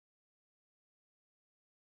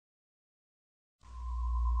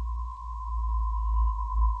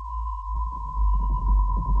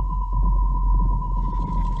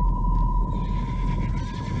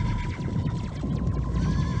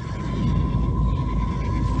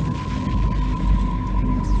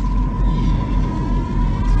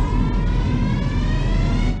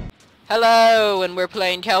Hello, and we're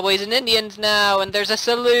playing Cowboys and Indians now, and there's a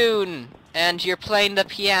saloon, and you're playing the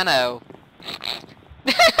piano.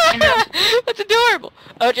 That's adorable.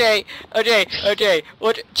 Okay.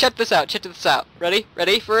 Check this out. Ready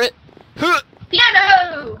for it?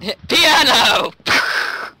 Piano! Piano!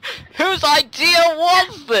 Whose idea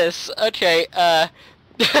was this? Okay, I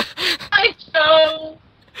chose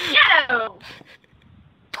piano!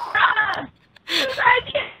 Whose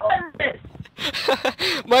idea was this?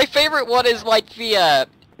 My favorite one is like the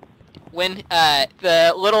when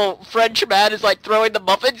the little French man is like throwing the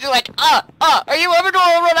muffins. He's like, are you ever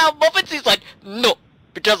gonna run out of muffins? He's like, no,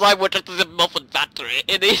 because I work at the muffin factory.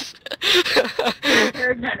 And he's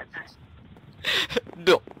Heard none of that.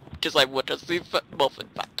 no, because I work at the muffin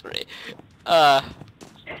factory. That's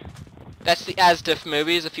the Ashdyn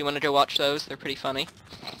movies. If you want to go watch those, they're pretty funny.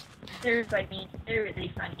 They're funny. They're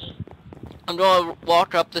really funny. I'm gonna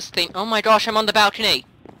walk up this thing. Oh my gosh, I'm on the balcony.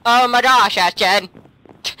 Oh my gosh, Ashtyn.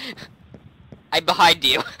 I'm behind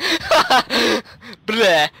you.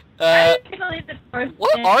 Bleh.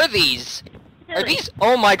 What are these? Are these?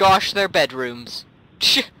 Oh my gosh, they're bedrooms.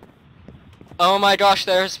 Oh my gosh,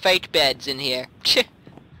 there's fake beds in here.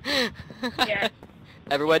 Yeah.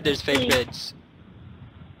 Everyone, there's fake beds.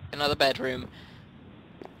 Another bedroom.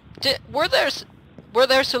 Were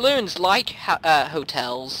there saloons like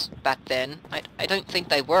hotels back then? I don't think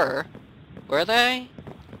they were. Were they?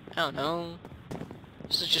 I don't know.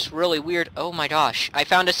 This is just really weird. Oh my gosh, I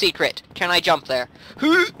found a secret. Can I jump there?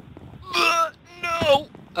 No!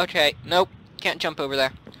 Okay, nope. Can't jump over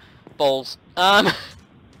there. Bowls.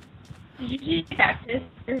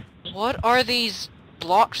 What are these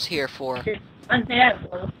blocks here for?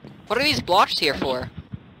 What are these blocks here for?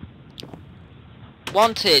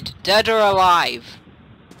 Wanted, dead or alive.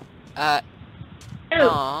 Aww.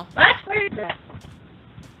 Where is that?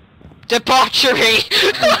 Debauchery!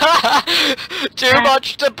 Too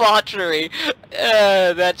much debauchery.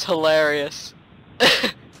 That's hilarious.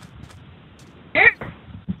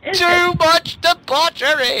 Too much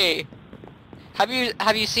debauchery. Have you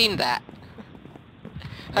seen that?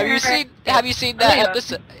 Have you seen that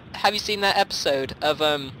episode? Have you seen that episode of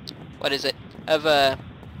what is it? Of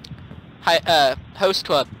Host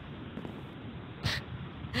Club?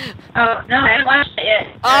 Oh no, I haven't watched it yet.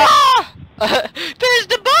 Ah! There's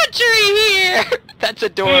debauchery here! That's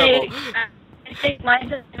adorable. Hey, I think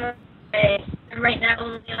mine's right now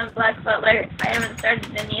only on Black Butler. I haven't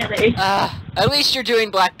started any others. At least you're doing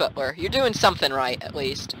Black Butler. You're doing something right, at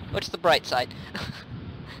least. What's the bright side?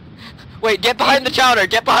 Wait, get behind the chowder!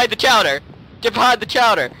 Get behind the chowder! Get behind the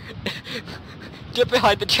chowder! Get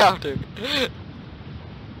behind the chowder!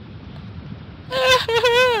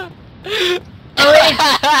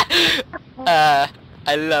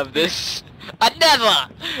 I love this. I never!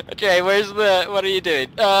 Okay, what are you doing?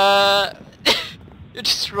 You're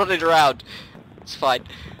just running around. It's fine.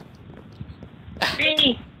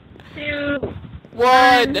 3, 2,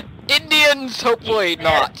 1! Indians! Hopefully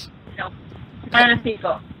not. No. Not enough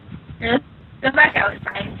people. Let's go back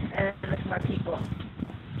outside and there's more people.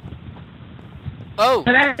 Oh!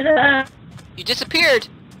 Go back to the... You disappeared!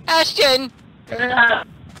 Ashtyn!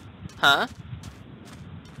 Huh?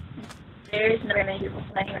 There's not many people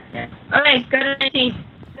playing right now. Okay, go to 19.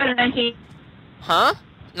 Go to 19. Huh?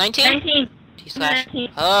 19? 19.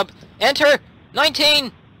 T/hub. Enter!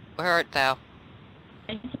 19! Where art thou?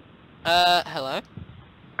 19. Hello?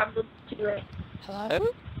 Probably too late.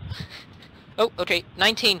 Hello? Oh, okay.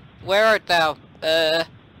 19. Where art thou?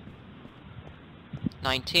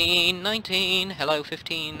 19. Hello,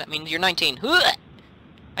 15. That means you're 19. I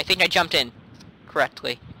think I jumped in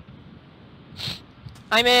correctly.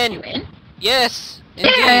 I'm in! You in? Yes!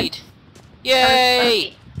 Indeed!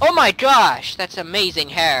 Yay! Oh my gosh! That's amazing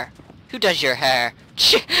hair! Who does your hair?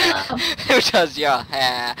 Who does your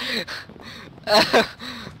hair?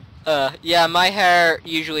 Yeah, my hair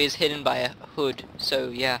usually is hidden by a hood, so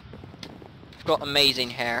yeah. I've got amazing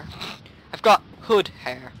hair. I've got hood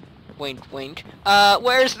hair. Wink, wink.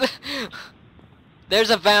 Where's the... There's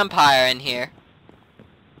a vampire in here.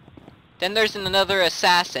 Then there's another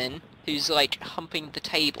assassin who's like humping the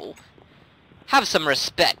table. Have some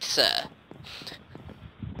respect, sir.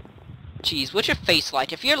 Jeez, what's your face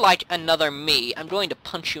like? If you're like another me, I'm going to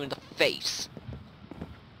punch you in the face.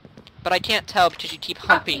 But I can't tell because you keep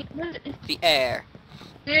humping the air.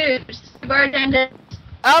 Dude, bartender.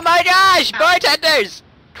 Oh my gosh! Bartenders!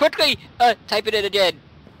 Quickly! Type it in again.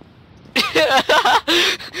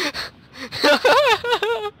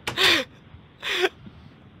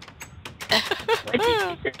 What did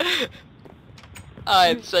you say?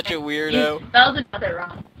 I'm such a weirdo. You spelled another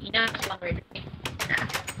wrong. You know it's one word.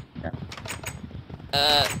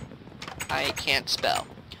 I can't spell.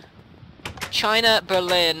 China,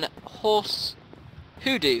 Berlin, horse,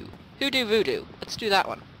 hoodoo. Hoodoo voodoo. Let's do that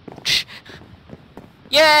one.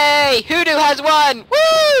 Yay! Hoodoo has won!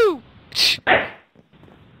 Woo!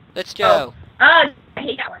 Let's go. I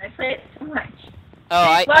hate that one. I play it so much.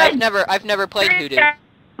 Oh, I've never played hoodoo.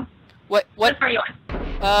 What are you on?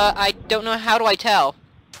 I don't know. How do I tell?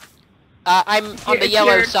 I'm on the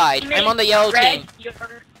yellow side. I'm on the yellow team.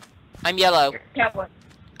 I'm yellow. You're a cowboy.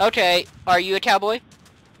 Okay. Are you a cowboy?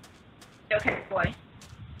 You're a cowboy.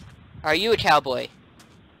 Are you a cowboy?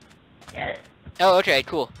 Yes. Oh, okay,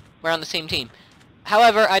 cool. We're on the same team.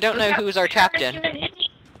 However, I don't know who's our captain.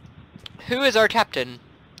 Who is our captain?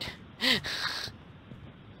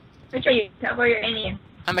 Which are you, cowboy or Indian?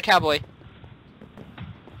 I'm a cowboy.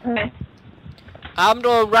 Okay. I'm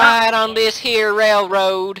gonna ride on this here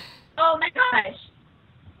railroad. Oh my gosh.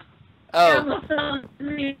 Oh.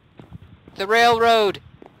 The railroad.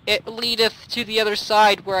 It leadeth to the other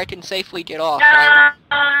side where I can safely get off. Die!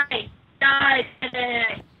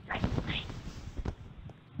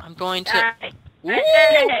 I'm going to... Woo!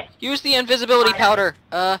 Use the invisibility powder.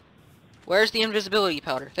 Where's the invisibility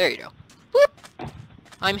powder? There you go. Whoop!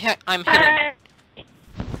 I'm hidden.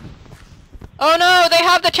 Oh no! They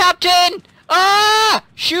have the captain! Ah!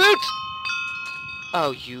 Shoot!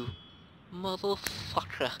 Oh, you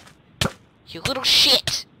motherfucker. You little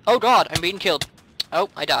shit! Oh god, I'm being killed. Oh,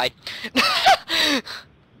 I died.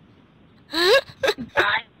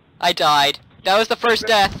 I died. That was the first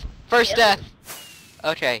death. First death.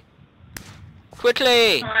 Okay.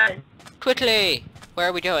 Quickly! Quickly! Where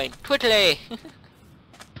are we going? Quickly!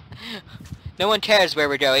 No one cares where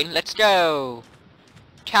we're going. Let's go!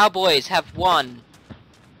 Cowboys have won.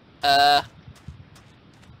 Yeah.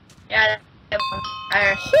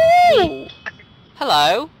 Ooh.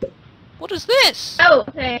 Hello? What is this? Oh,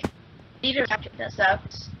 okay. These are captured this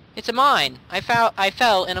sucks. It's a mine. I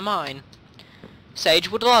fell in a mine.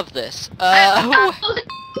 Sage would love this. Oh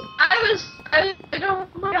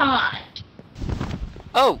my god.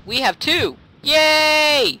 Oh, we have two!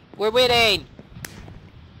 Yay! We're winning!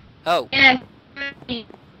 Oh. Yeah.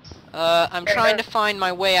 I'm trying to find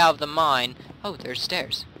my way out of the mine. Oh, there's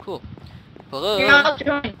stairs. Cool. Hello.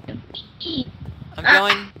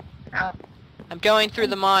 I'm going through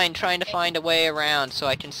the mine trying to find a way around so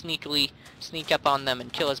I can sneak up on them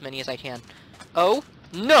and kill as many as I can. Oh,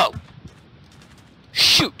 no!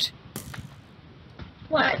 Shoot!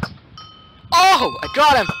 What? Oh, I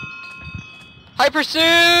got him! High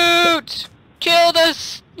pursuit! Kill the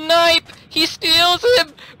snipe! He steals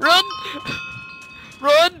him! Run!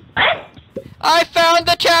 Run! What? I found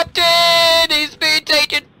the captain! He's being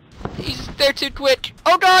taken! They're too quick.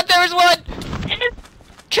 Oh god, there's one!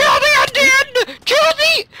 Kill the Indian!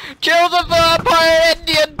 Kill the vampire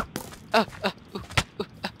Indian!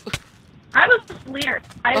 I was the leader.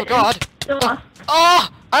 Oh god! Still lost. Oh!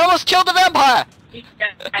 I almost killed the vampire!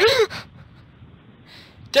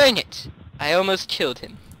 Dang it! I almost killed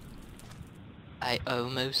him. I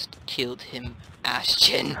almost killed him,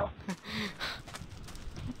 Ashtyn.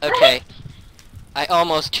 Okay. I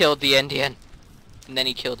almost killed the Indian. And then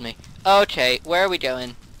he killed me. Okay, where are we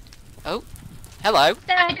going? Oh, hello.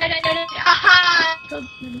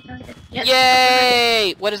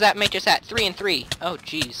 Yay! What does that make us at? 3 and 3. Oh,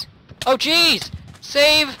 jeez. Oh, jeez!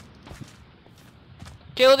 Save!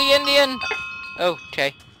 Kill the Indian! Oh,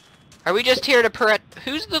 okay. Are we just here to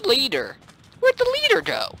who's the leader? Where'd the leader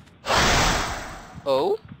go?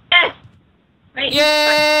 Oh? Yes! Wait,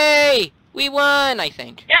 yay! We won, I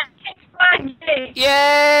think. yeah, fun.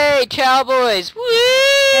 Yay! Cowboys!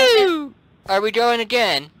 Woo! Are we going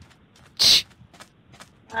again?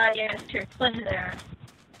 Yeah, sure. Split there.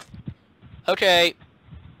 Okay.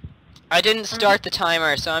 I didn't start the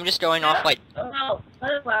timer, so I'm just going off like... Well.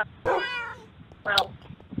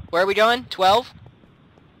 Where are we going? 12?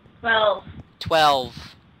 12.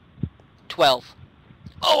 12. 12.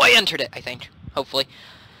 Oh, I entered it, I think. Hopefully.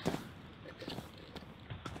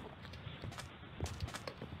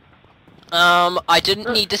 I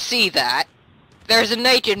didn't need to see that. There's a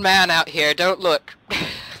naked man out here, don't look.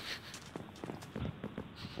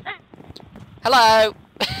 Hello!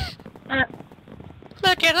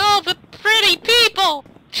 Look at all the pretty people!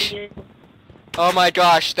 Oh my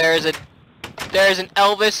gosh, there's an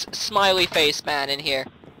Elvis smiley face man in here.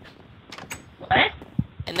 What?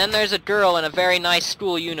 And then there's a girl in a very nice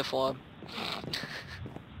school uniform.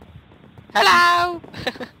 Hello!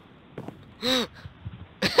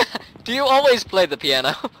 Do you always play the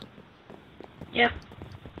piano? Yep.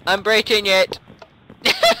 I'm breaking it.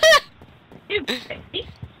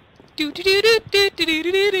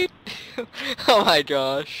 Oh my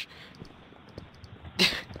gosh.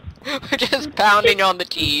 We're just pounding on the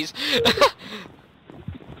keys.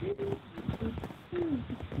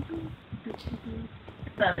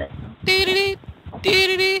 Love it. Dee-dee-dee,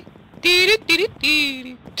 dee-dee-dee,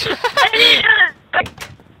 dee-dee-dee-dee-dee.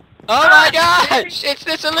 Oh my gosh! It's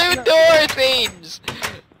the saloon door themes!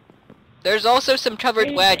 There's also some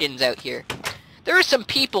covered wagons out here. There are some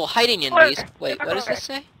people hiding in these. Wait, what does this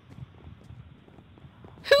say?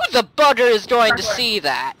 Who the bugger is going to see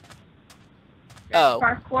that? Oh.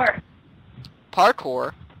 Parkour.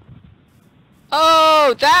 Parkour?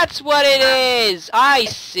 Oh, that's what it is! I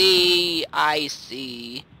see. I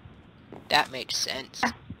see. That makes sense.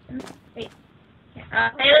 Wait.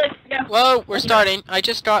 Hey, let's go. Whoa, we're starting. I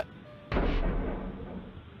just got...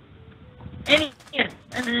 Indian.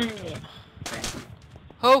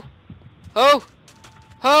 Oh! Oh!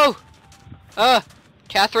 Oh!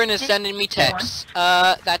 Catherine is sending me texts.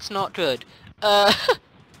 That's not good.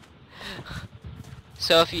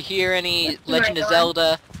 So if you hear any Legend of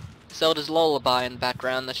Zelda, Zelda's Lullaby in the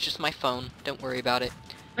background, that's just my phone. Don't worry about it.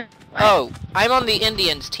 Oh, I'm on the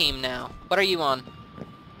Indians team now. What are you on?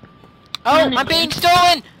 Oh, I'm being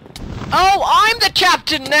stolen! Oh, I'm the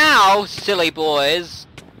captain now, silly boys.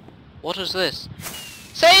 What is this?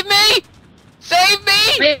 Save me! Save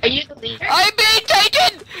me! Wait, are you the leader? I'm being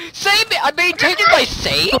taken! Save me! I'm being taken by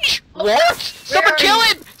Sage? What? Someone kill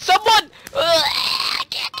him! Someone! I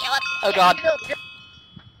can't kill him. Oh god.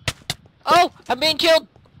 Oh! I'm being killed!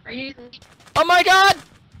 Are you the leader? Oh my god!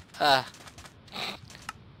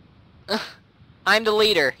 I'm the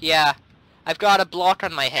leader, yeah. I've got a block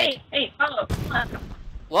on my head. Hey, follow.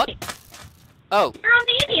 What? Oh. You're on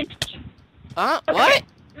the Indian team. What?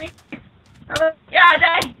 Yeah, I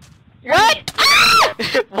died. What? Ah!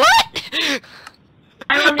 What?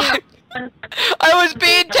 I'm on the I was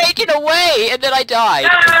being taken away and then I died.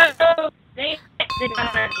 No! They don't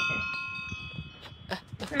have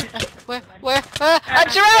Where? I'm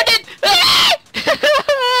surrounded! Ah!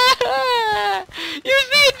 Use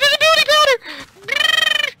the invisibility counter!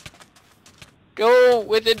 Go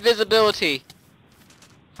with invisibility.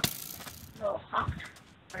 Oh, ha!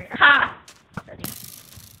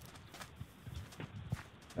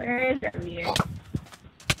 Where is that leader?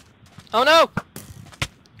 Oh no!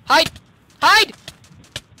 Hide! Hide!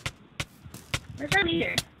 Where's our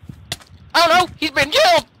leader? Oh no! He's been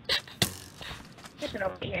killed! Get it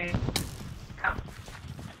over here. Oh.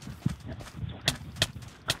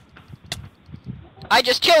 I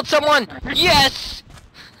just killed someone! Yes!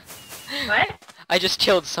 What? I just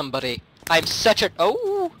killed somebody. I'm such a...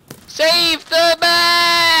 Oh! Save the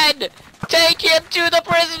man! Take him to the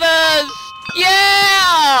prisoners!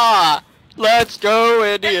 Yeah! Let's go,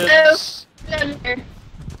 Indians!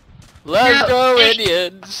 Let's go,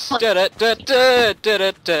 Indians!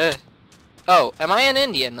 Da-da-da-da-da-da-da. Oh, am I an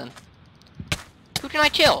Indian then? Who can I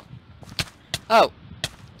kill? Oh.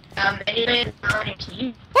 Anybody on your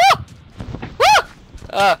team? Woo! Woo!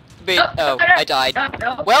 Oh, I died.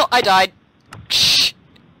 No. Well, I died.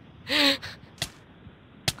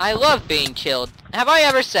 I love being killed. Have I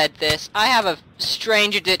ever said this? I have a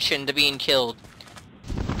strange addiction to being killed.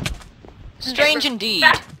 Strange indeed.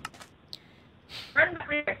 Back. Run back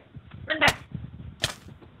here. Run back.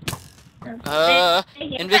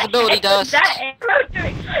 Invisibility dust. That arrow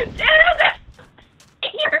doing?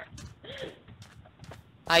 Here.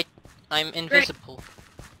 I'm invisible.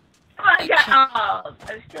 Come on,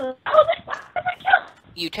 I was still. Oh,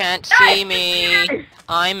 You can't see me.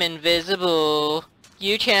 I'm invisible.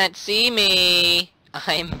 You can't see me.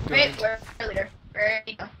 I'm Wait, good. where's our leader? Where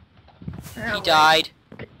did he go? He died.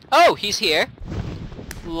 Oh, he's here.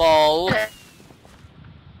 Lol.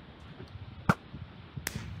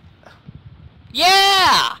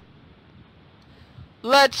 Yeah!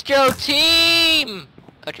 Let's go team!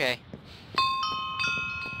 Okay.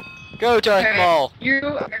 Go Darth Maul. You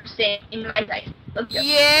are staying in my life. Let's go.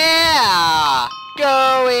 Yeah!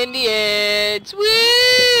 Go Indians!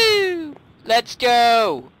 Woo! Let's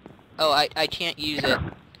go! Oh, I can't use it.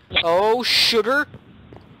 Oh, sugar!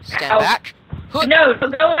 Stand Ow. back. Hook. No, go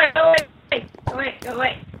away, go away. Go away, go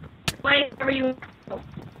away. Wait, where are you? Oh,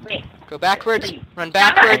 wait. Go backwards. Run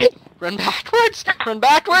backwards. Run backwards. Run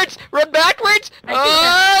backwards. Run backwards.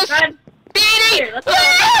 Oh, Run. speedy! Here, let's go.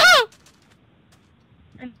 Ah!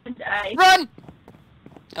 I'm gonna die. Run!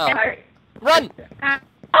 Oh, Sorry. run! Ah.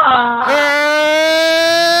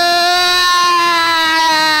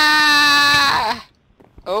 Ah!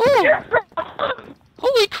 Oh!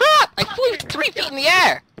 Holy crap! I flew 3 feet in the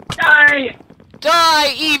air! Die!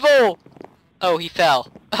 Die, evil! Oh, he fell.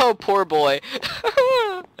 Oh, poor boy.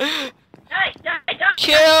 Die, die, die!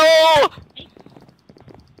 Kill!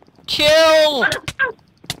 Kill!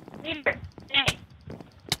 Leader, stay.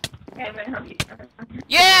 Okay, I'm gonna help you.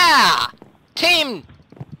 Yeah! Team!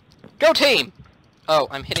 Go team! Oh,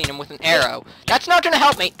 I'm hitting him with an arrow. That's not gonna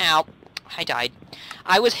help me. Ow. I died.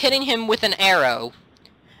 I was hitting him with an arrow.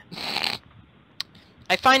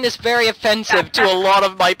 I find this very offensive to a lot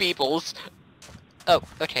of my peoples. Oh,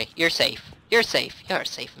 okay. You're safe. You're safe. You're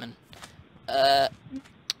safe, man.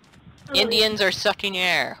 Indians are sucking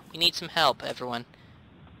air. We need some help, everyone.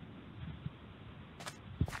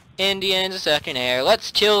 Indians are sucking air.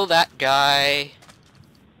 Let's kill that guy.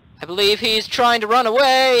 I believe he's trying to run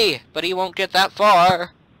away, but he won't get that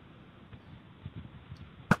far.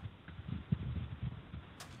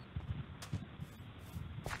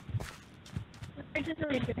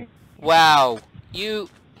 Wow, you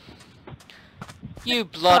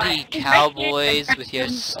bloody cowboys with your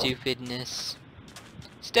stupidness.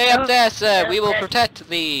 Stay up there, sir. We will protect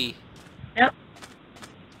thee. Nope.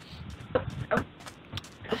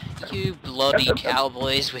 You bloody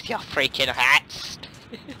cowboys with your freaking hats.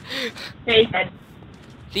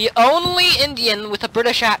 The only Indian with a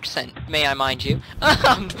British accent, may I mind you.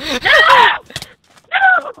 No!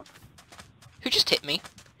 Who just hit me?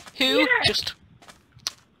 Who just...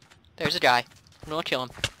 There's a guy. I'm gonna kill him.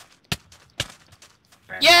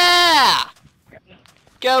 Yeah!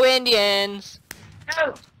 Go Indians!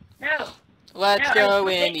 No! No! Let's No, go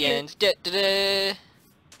I Indians! Da, da, da.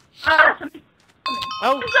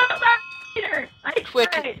 Oh! I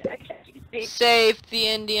Quick. tried. I can't see. Save the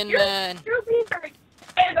Indian man! You're weird.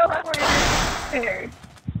 I go up where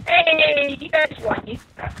Hey, you guys won. You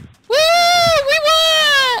suck. Woo! We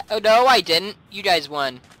won! Oh no, I didn't. You guys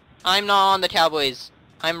won. I'm not on the Cowboys.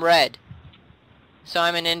 I'm red. So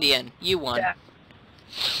I'm an Indian. You won. Yeah.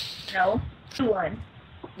 No, you won.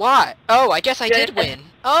 Why? Oh, I guess I did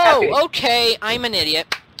win. Oh, okay. I'm an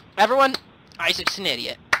idiot. Everyone, Isaac's an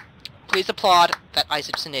idiot. Please applaud that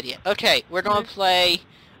Isaac's an idiot. Okay, we're gonna play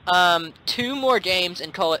 2 more games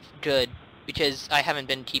and call it good, because I haven't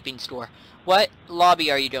been keeping score. What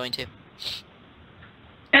lobby are you going to?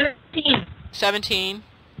 17. 17?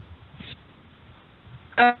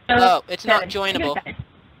 Oh, it's not joinable.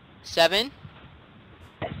 7?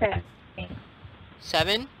 7.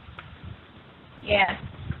 7? Yeah.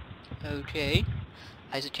 Okay.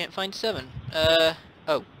 Isaac can't find 7.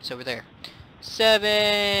 Oh, it's over there.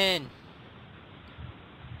 7!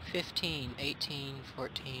 15, 18,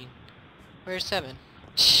 14. Where's 7?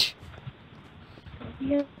 Shh.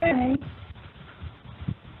 You're right.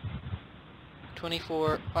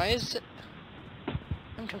 24. Why is it...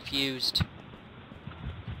 I'm confused.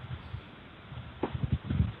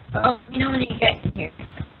 Oh, you know when you get here,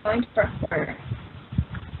 I'm going for her.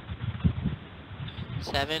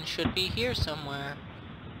 7 should be here somewhere.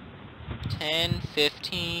 10,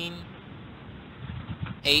 15,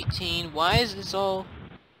 18. Why is this all...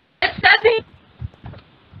 It's 7!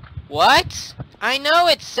 What? I know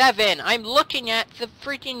it's 7! I'm looking at the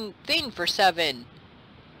freaking thing for 7!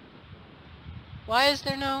 Why is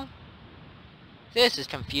there no... This is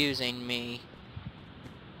confusing me.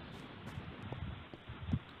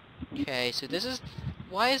 Okay, so this is...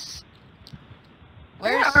 Why is...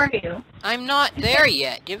 Where are you? I'm not there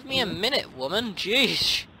yet. Give me a minute, woman.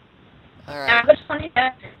 Jeez. Alright. I was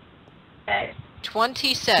 27.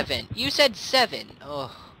 27. You said 7.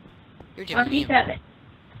 Oh. You're giving 27. me...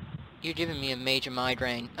 You're giving me a major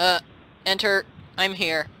migraine. Enter. I'm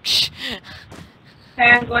here. Shh. Okay,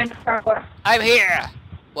 I'm going to parkour. I'm here!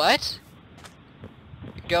 What?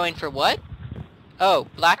 You're going for what? Oh,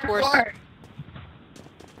 Black Horse... Parkour.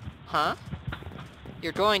 Huh?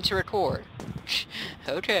 You're going to record.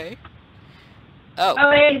 Okay. Oh. Oh,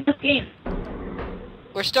 wait, this game.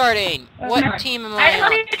 We're starting. Oh, What no. team am I I'm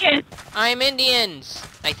on? Indian. I'm Indians,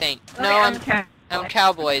 I think. Okay, No, I'm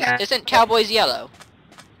Cowboys. Okay. Isn't Cowboys yellow?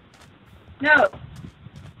 No.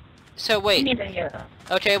 So wait. Neither yellow.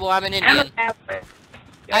 Okay, well I'm an I'm a Indian. cowboy.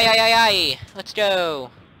 Aye aye aye aye. Let's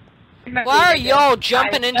go. Why are y'all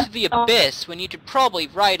jumping into the abyss when you could probably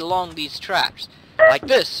ride along these tracks? Like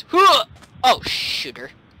this. Hooah! Oh,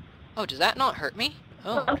 shooter. Oh, does that not hurt me?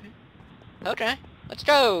 Oh, okay. Okay, let's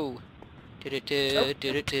go.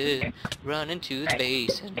 Do-do-do, run into the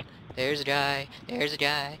basin. There's a guy,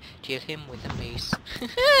 kill him with a mace.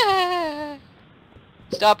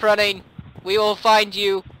 Stop running. We will find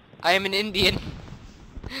you. I am an Indian.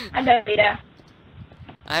 I'm Davida.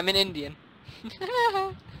 I'm an Indian.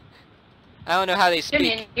 I don't know how they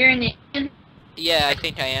speak. You're an Indian. Yeah, I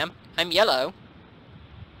think I am. I'm yellow.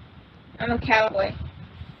 I'm a cowboy.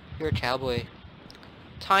 You're a cowboy.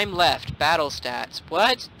 Time left. Battle stats.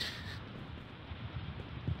 What?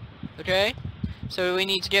 Okay. So we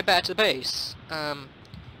need to get back to the base.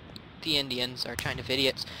 The Indians are kind of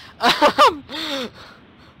idiots.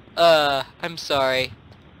 I'm sorry.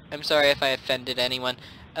 I'm sorry if I offended anyone.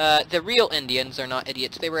 The real Indians are not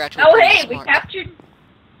idiots. They were actually Oh, pretty hey, we smart. captured.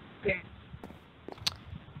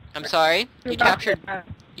 I'm sorry? You captured... the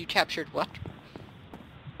You captured what?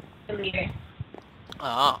 leader.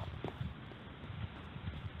 Oh.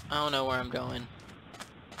 I don't know where I'm going.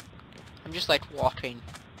 I'm just like walking.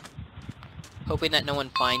 Hoping that no one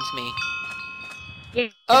finds me. Yeah,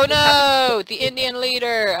 Oh no! The Indian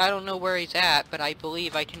leader! I don't know where he's at, but I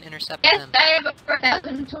believe I can intercept Yes, them. I have a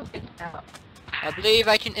 4,000 tokens now. I believe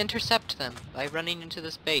I can intercept them by running into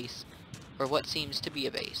this base. Or what seems to be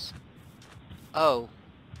a base. Oh.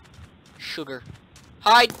 Sugar.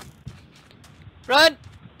 Hide! Run!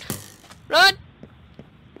 Run!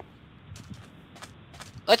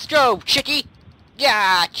 Let's go, chickie!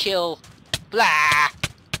 Yeah, chill. Blah!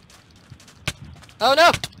 Oh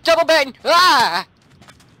no! Double bang! Ah!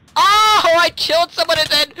 Oh! I killed someone and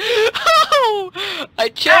then... Oh! I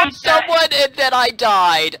killed someone and then I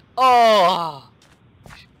died. Oh!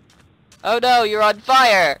 Oh no, you're on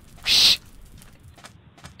fire! Shh!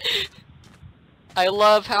 I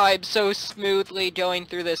love how I'm so smoothly going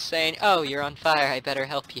through this saying, oh, you're on fire, I better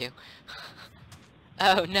help you.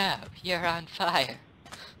 Oh no, you're on fire.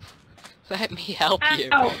 Let me help you.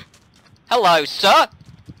 Ow. Hello, sir!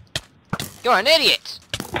 You're an idiot!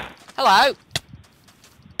 Hello!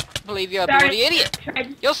 I believe you're a bloody idiot!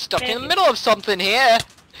 You're stuck in the middle of something here!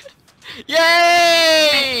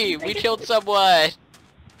 Yay! We killed someone!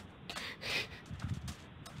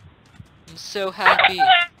 I'm so happy.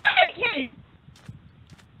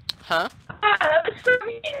 Huh? That was so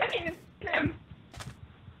mean.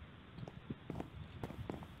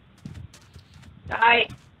 Die.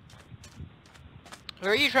 Who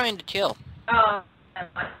are you trying to kill? Oh, I'm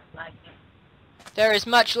lagging. There is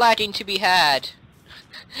much lagging to be had.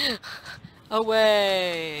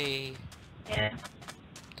 Away! Yeah.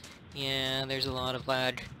 Yeah, there's a lot of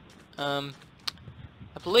lag. I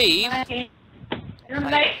believe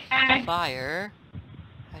fire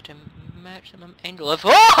at a maximum angle of...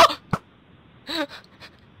 Oh! Hey,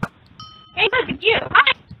 look at you!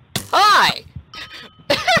 Hi! Hi!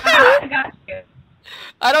 I got you.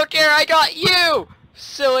 I don't care, I got you!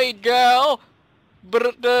 Silly girl!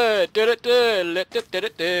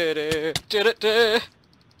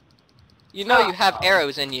 You know you have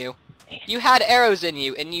arrows in you. You had arrows in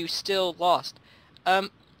you, and you still lost. Ow!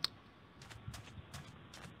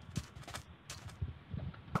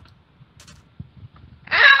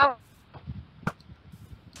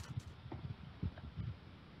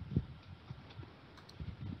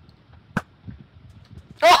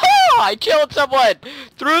 Oh! I killed someone!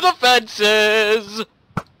 Through the fences!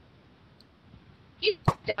 He's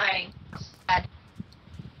dying. Sad.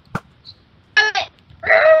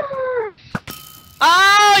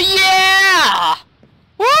 Oh yeah!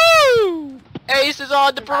 Woo! Ace is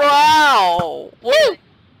on the prowl! Woo!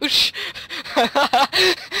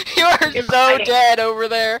 You are so dead over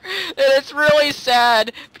there, and it's really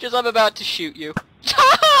sad because I'm about to shoot you.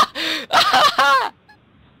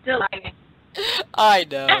 Still lagging. I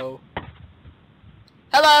know.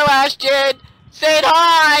 Hello, Ashtyn! Saying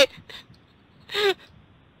hi!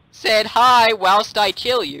 Saying hi whilst I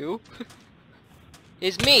kill you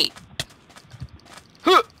is me.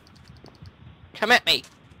 Huh. Come at me.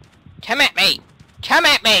 Come at me. Come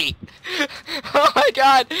at me! Oh my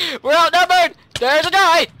god! We're outnumbered! There's a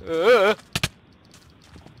guy!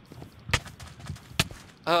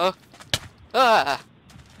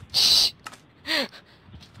 Shh.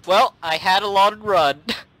 Well, I had a long run.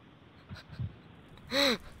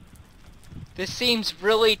 This seems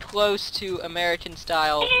really close to American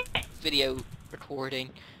style video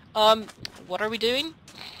recording. What are we doing?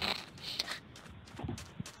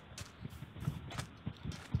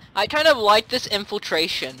 I kind of like this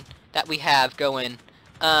infiltration that we have going.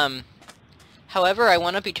 However, I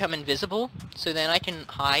want to become invisible, so then I can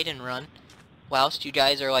hide and run, whilst you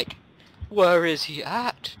guys are like, where is he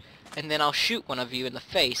at? And then I'll shoot one of you in the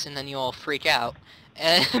face, and then you all freak out.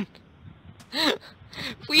 And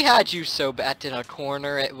we had you so bad in a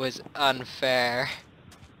corner, it was unfair.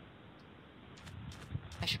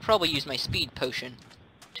 I should probably use my speed potion,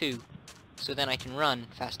 too, so then I can run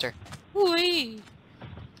faster. Whee!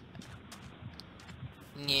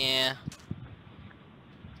 Yeah.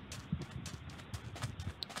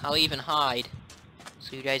 I'll even hide,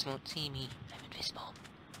 so you guys won't see me. I'm invisible.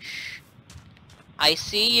 Shh. I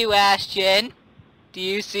see you, Ashtyn. Do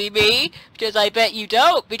you see me? Because I bet you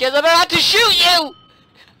don't, because I'm about to shoot you!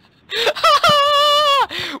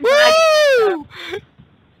 Woo!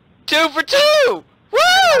 2 for 2!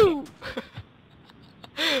 Woo!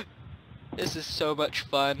 This is so much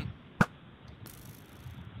fun.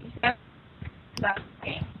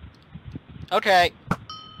 game. Okay.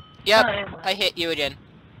 Yep, Oh, I hit you again.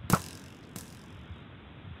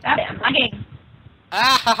 Stop it, I'm lagging.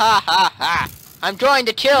 Ah ha ha ha ha! I'm going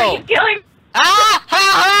to Are kill! you killing me? Ah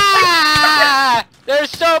ha ha! There's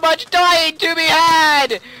so much dying to be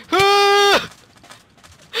had!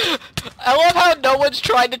 I love how no one's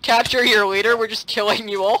trying to capture your leader, we're just killing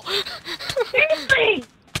you all. Seriously!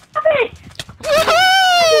 Stop it!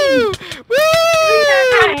 Woohoo! Woo!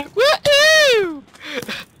 Woohoo!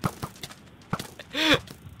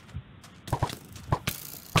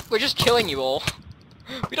 We're just killing you all.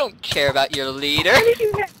 We don't care about your leader. Why did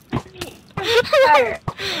you hit me? Fire.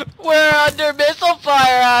 We're under missile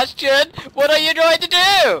fire, Ashtyn! What are you going to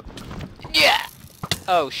do? Yeah!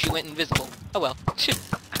 Oh, she went invisible. Oh well. I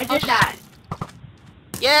did that.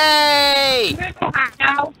 Yay! I'm gonna go back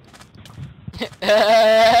now.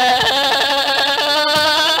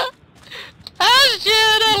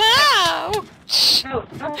 Ashtyn, hello!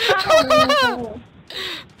 No.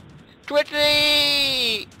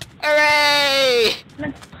 Quickly! Hooray!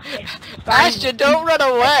 Ashtyn, don't run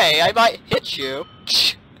away! I might hit you.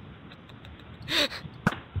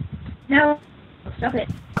 No. Stop it.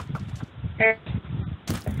 There.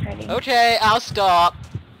 I'm hiding. Okay, I'll stop.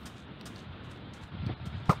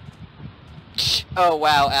 Oh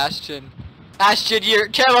wow, Ashtyn. Ashtyn, your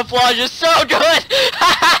camouflage is so good!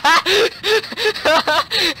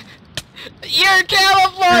 Your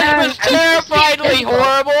camouflage was terrifyingly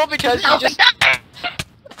horrible because you just...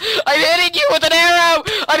 I'm hitting you with an arrow!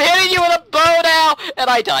 I'm hitting you with a bow now! And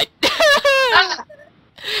I died.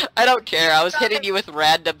 I don't care, I was hitting you with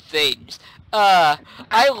random things.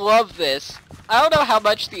 I love this. I don't know how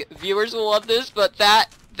much the viewers will love this, but that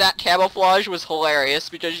camouflage was hilarious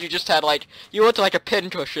because you just had like, you looked like a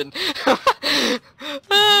pincushion.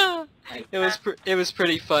 It was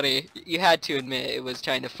pretty funny. You had to admit it was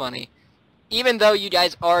kind of funny. Even though you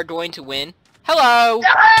guys are going to win. Hello!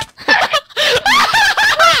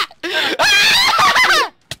 You're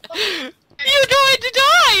going to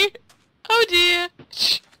die! Oh dear.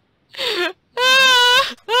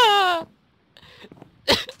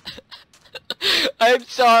 I'm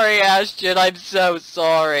sorry, Ashtyn. I'm so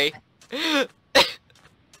sorry.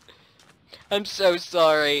 I'm so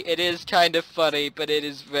sorry. It is kind of funny, but it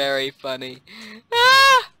is very funny.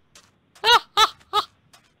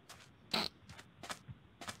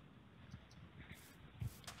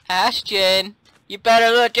 Ashtyn, you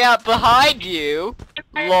better look out behind you.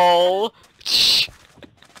 LOL.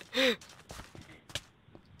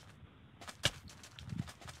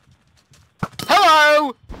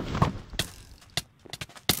 Hello!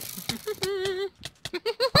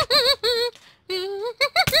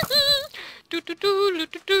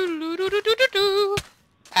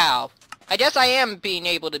 Ow. I guess I am being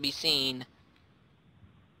able to be seen.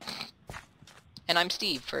 And I'm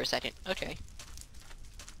Steve for a second. Okay.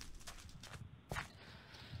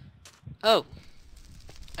 Oh.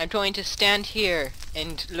 I'm going to stand here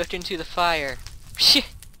and look into the fire.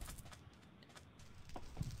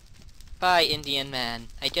 Bye, Indian man.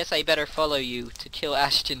 I guess I better follow you to kill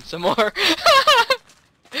Ashtyn some more.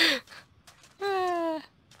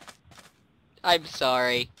 I'm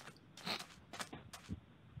sorry.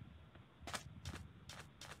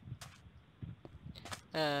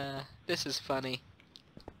 This is funny.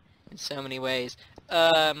 In so many ways.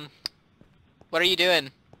 What are you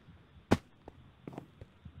doing?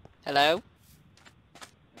 Hello?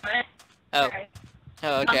 What? Oh. Sorry.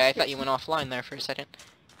 Oh, okay. I thought you went offline there for a second.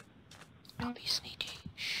 Don't be sneaky.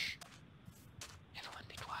 Shh. Everyone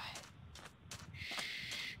be quiet.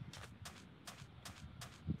 Shh.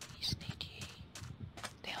 Be sneaky.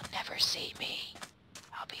 They'll never see me.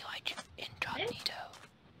 I'll be like incognito.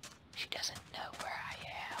 She doesn't know where I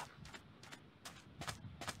am.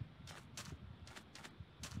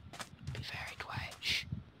 Be very quiet. Shh.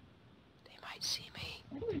 They might see me.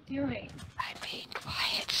 What are you doing? I'm being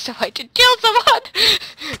quiet so I can kill someone!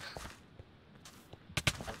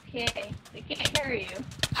 Okay. They can't hear you.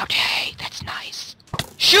 Okay, that's nice.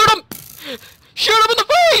 Shoot him! Shoot him in the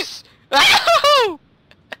face! Ow!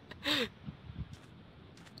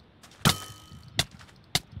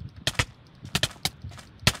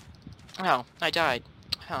 Oh, I died.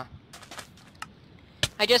 Huh.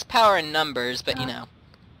 I guess power in numbers, but you know.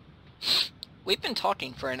 We've been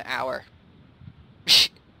talking for an hour.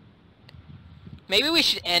 Maybe we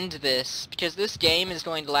should end this, because this game is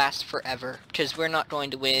going to last forever, because we're not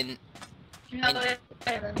going to win. No, wait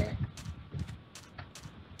a minute.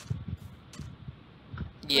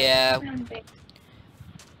 Yeah,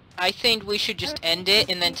 I think we should just end it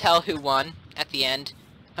and then tell who won at the end.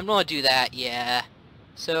 I'm gonna do that, yeah.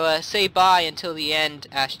 So, say bye until the end,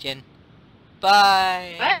 Ashtyn.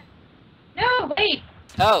 Bye. What? No, wait.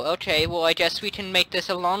 Oh, okay. Well, I guess we can make this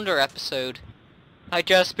a longer episode. I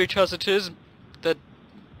guess because it is the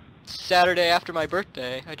Saturday after my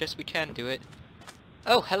birthday, I guess we can do it.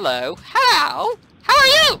 Oh, hello. How? How are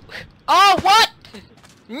you? Oh, what?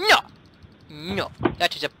 No. No.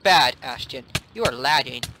 That is a bad Ashtyn. You are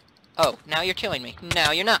lagging. Oh, now you're killing me.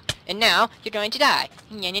 Now you're not. And now you're going to die.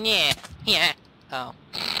 Nya nya nya. Yeah. Oh.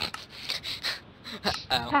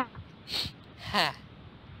 Uh-oh. Ha.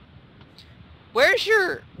 Where's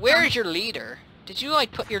your leader? Did you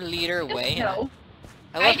like put your leader away? No.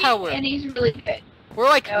 I love how and he's really good. we're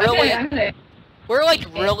like No, really okay. we're like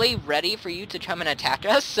really ready for you to come and attack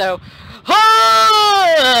us. So,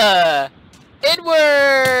 ha!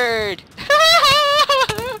 Inward!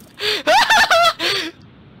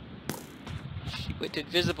 She went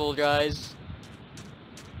invisible, guys.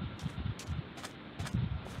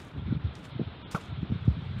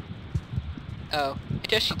 Oh, I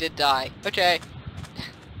guess she did die. Okay.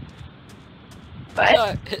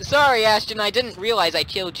 But Sorry, Ashtyn, I didn't realize I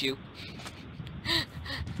killed you.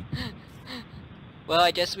 Well,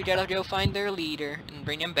 I guess we gotta go find their leader and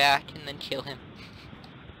bring him back and then kill him.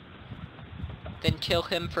 Then kill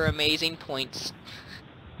him for amazing points.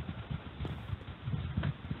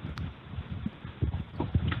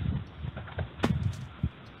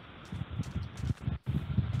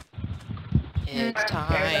 It's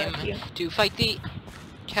time to fight the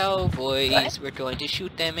Cowboys. What? We're going to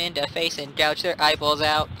shoot them in the face and gouge their eyeballs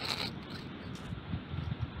out.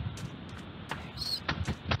 Nice.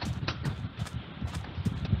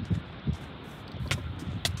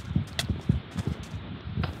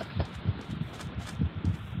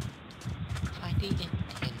 Find the Indian,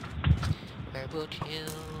 where we'll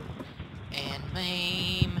kill and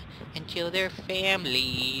maim and kill their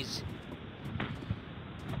families.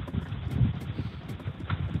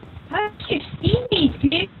 how did you see me,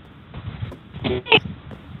 dude?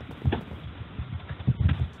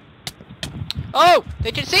 Oh!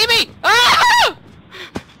 They can see me! Ah!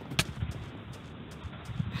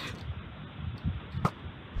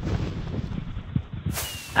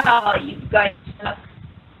 Oh, you guys suck.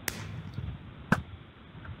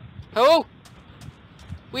 Oh!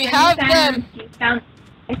 We have them! You found.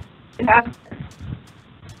 You have.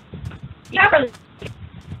 You have our.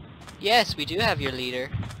 Yes, we do have your leader.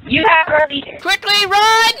 You have our leader. Quickly,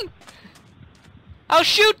 run! I'll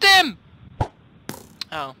shoot them!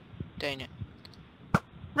 Oh, dang it.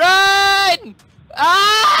 Run!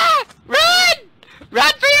 Ah! Run!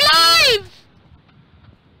 Run for your life!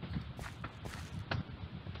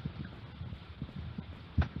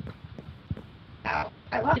 Oh,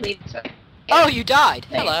 I love to leave this way. Oh, you died.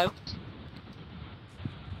 Thanks. Hello.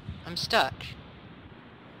 I'm stuck.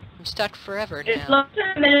 I'm stuck forever There's now. less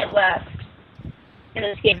than a minute left in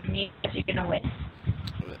this game, and you guys are gonna win.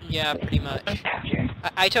 Yeah, pretty much. Capture.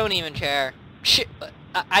 I don't even care. Shit,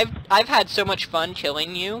 I've had so much fun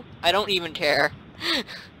killing you. I don't even care.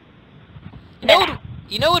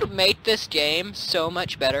 You know what would make this game so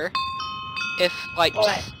much better? If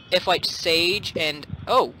like Sage and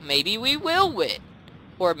maybe we will win,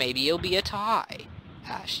 or maybe it'll be a tie.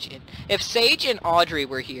 Ashtyn. If Sage and Audrey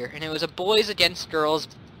were here and it was a boys against girls,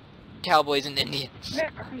 Cowboys and Indians,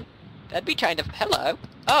 that'd be kind of hello.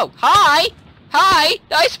 Oh, hi, hi,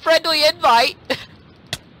 nice friendly invite.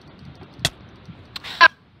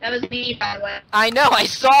 That was me, by the way. I know, I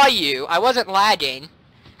saw you. I wasn't lagging.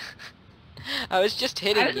 I was just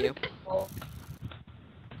hitting you.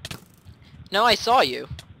 No, I saw you.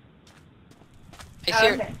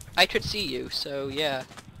 Okay. I could see you, so yeah.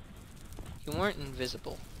 You weren't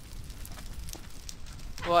invisible.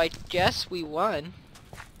 Well, I guess we won.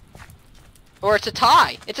 Or it's a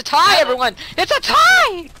tie! It's a tie, everyone! It's a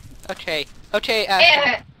tie! Okay, okay, Ashtyn.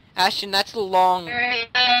 Yeah. Ashtyn, that's a long...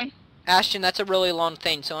 Alright, bye. Ashtyn, that's a really long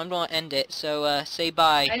thing, so I'm gonna end it. So, say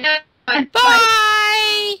bye. I know. Bye.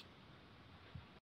 Bye!